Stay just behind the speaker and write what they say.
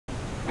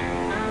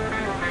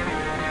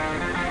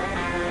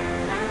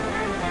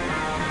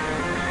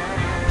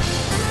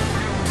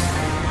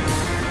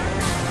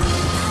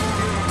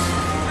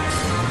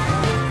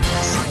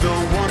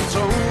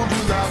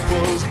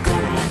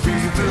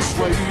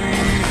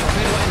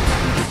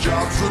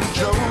job's a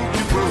joke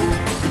you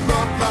broke, your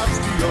love life's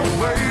the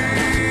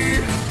away.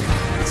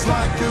 It's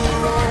like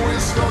you're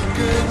always stuck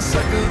in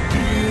second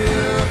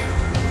gear,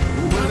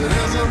 when it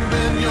hasn't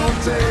been your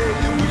day,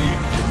 your week,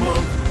 your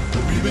month,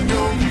 or even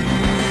your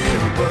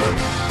year. But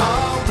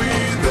I'll be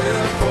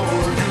there for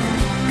you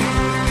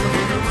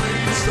when the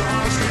rain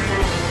starts to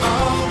fall.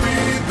 I'll be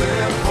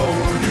there for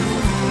you.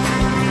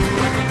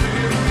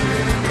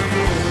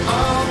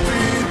 I'll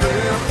be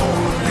there for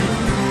you,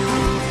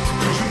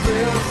 'cause you're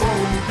there for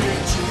me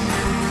too.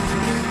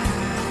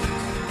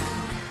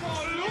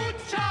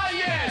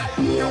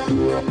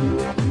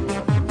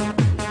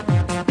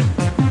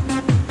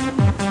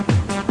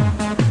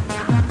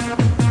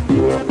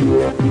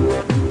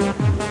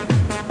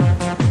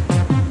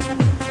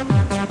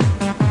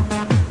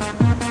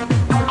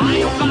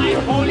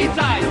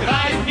 Polizei,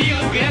 3,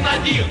 4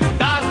 Grenadier,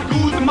 das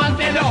gut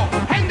Mantello,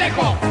 Hände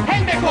hoch,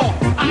 Hände hoch.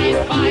 1,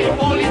 2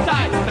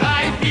 Polizei,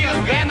 3, 4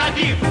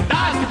 Grenadier,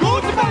 das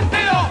gut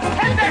Mantello,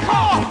 Hände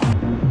hoch.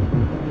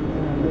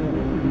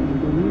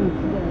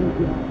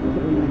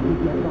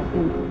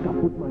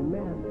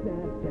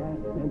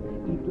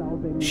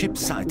 Ship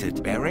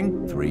sighted,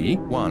 bearing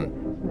 3-1.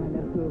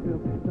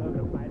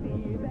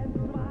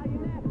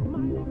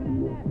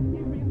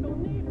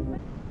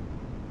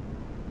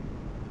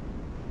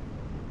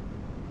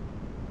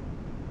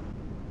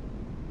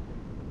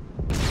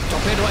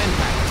 Torpedo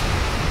impact.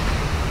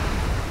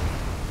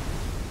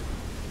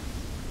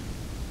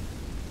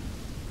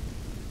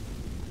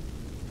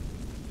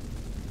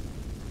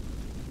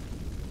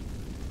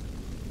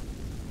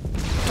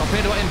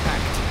 Torpedo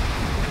impact.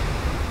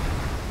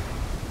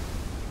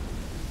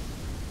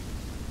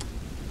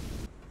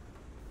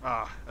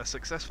 A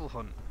successful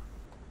hunt.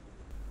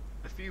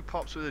 A few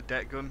pops with a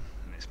deck gun,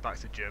 and it's back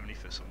to Germany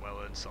for some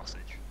well-earned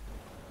sausage.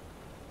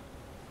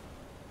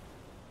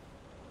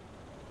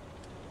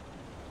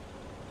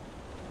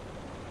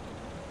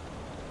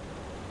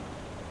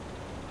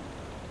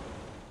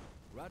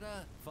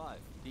 Rudder 5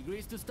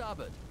 degrees to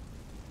starboard.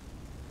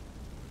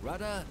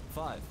 Rudder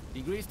 5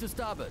 degrees to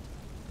starboard.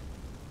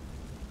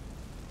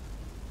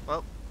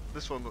 Well,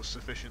 this one looks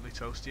sufficiently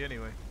toasty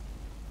anyway.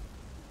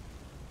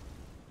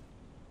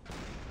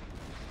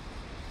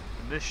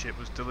 And this ship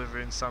was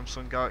delivering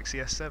Samsung Galaxy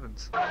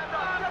S7s.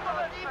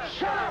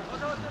 Shut up!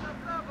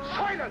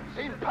 Silence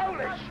in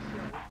Polish!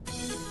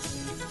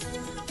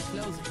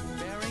 Closing.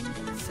 Bearing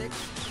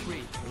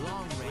 6-3.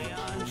 Long range. We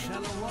are in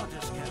shallow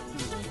waters, Captain.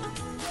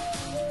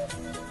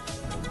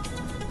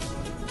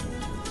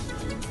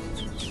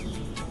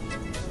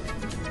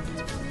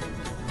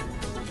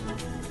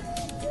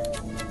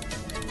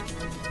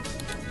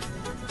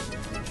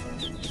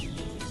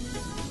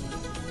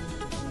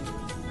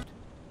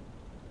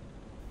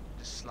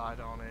 Just slide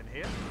on in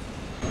here.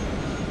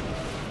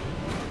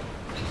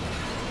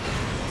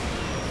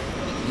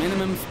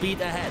 Minimum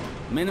speed ahead.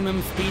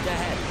 Minimum speed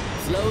ahead.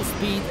 Slow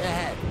speed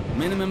ahead.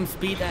 Minimum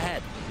speed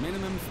ahead.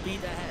 Minimum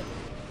speed ahead.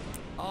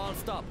 All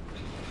stop.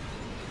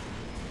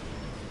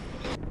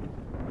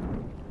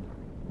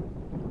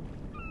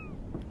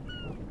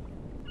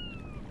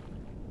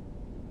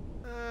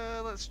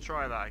 Let's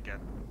try that again.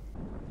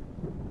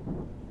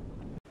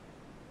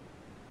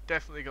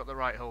 Definitely got the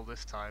right hole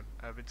this time.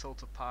 I've been told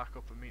to park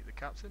up and meet the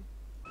captain.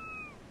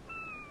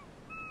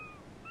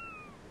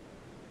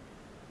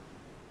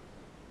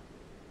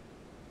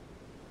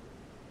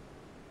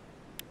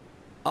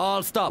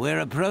 All stop. We're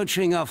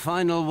approaching our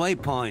final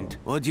waypoint.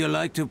 Would you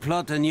like to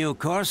plot a new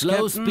course,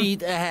 Slow Captain?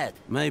 speed ahead.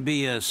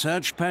 Maybe a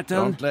search pattern?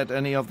 Don't let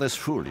any of this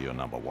fool you,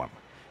 number one.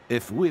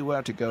 If we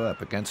were to go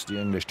up against the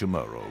English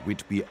tomorrow,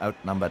 we'd be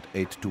outnumbered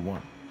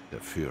 8-1. The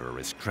Führer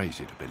is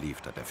crazy to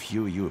believe that a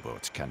few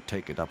U-boats can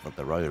take it up with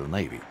the Royal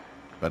Navy.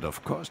 But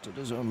of course, that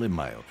is only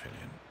my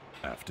opinion.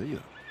 After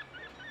you.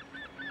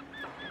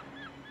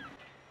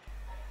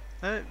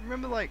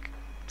 Remember like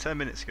 10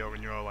 minutes ago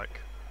when you were all like,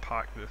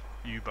 park the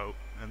U-boat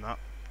and that?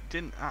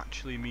 Didn't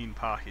actually mean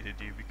park it, did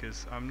you?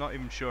 Because I'm not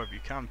even sure if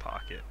you can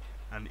park it.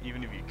 And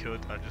even if you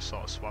could, I just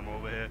sort of swam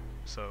over here,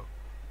 so...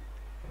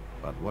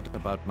 But what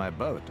about my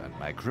boat and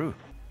my crew?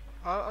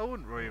 I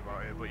wouldn't worry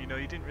about it, but you know,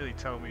 you didn't really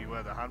tell me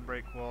where the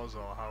handbrake was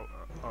or how...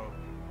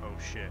 oh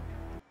shit.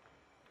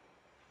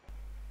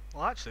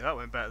 Well, actually, that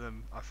went better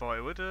than I thought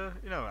it would.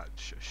 You know, that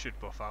should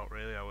buff out,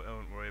 really. I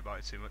wouldn't worry about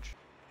it too much.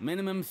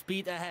 Minimum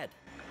speed ahead.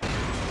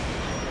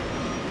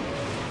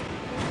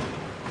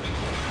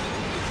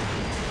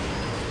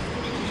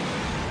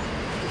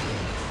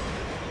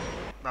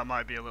 That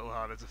might be a little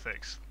harder to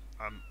fix.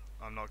 I'm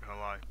not gonna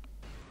lie.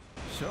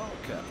 So,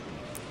 Captain,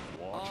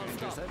 what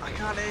changes that? I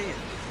can't hear you.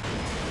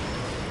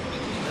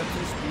 Let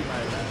this be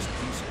my last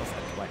piece of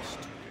advice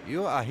to you.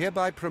 You are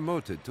hereby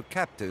promoted to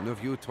Captain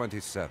of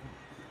U-27,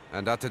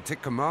 and are to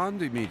take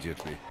command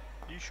immediately.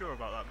 You sure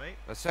about that, mate?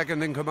 A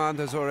second in command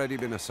has already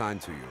been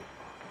assigned to you.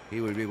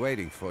 He will be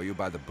waiting for you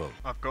by the boat.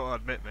 I've got to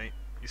admit, mate,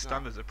 your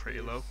standards are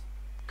pretty low.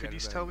 Could you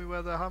tell me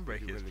where the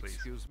handbrake is, please?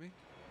 Excuse me?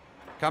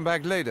 Come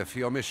back later for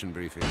your mission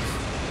briefings.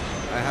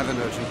 I have an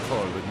urgent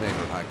call with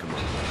Naval High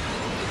Command.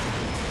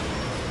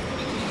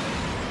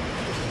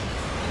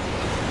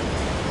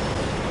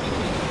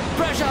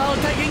 Pressure hull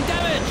taking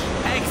damage.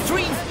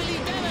 Extreme heavily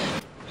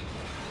damaged.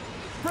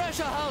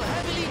 Pressure hull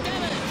heavily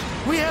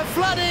damaged. We have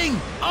flooding.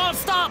 All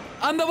stop.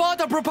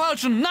 Underwater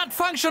propulsion not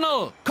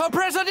functional.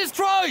 Compressor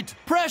destroyed.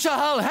 Pressure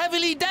hull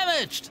heavily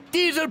damaged.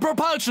 Diesel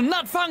propulsion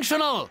not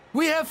functional.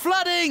 We have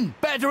flooding.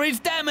 Batteries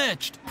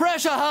damaged.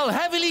 Pressure hull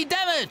heavily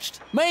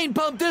damaged. Main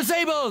pump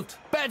disabled.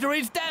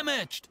 Batteries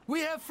damaged. We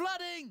have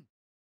flooding.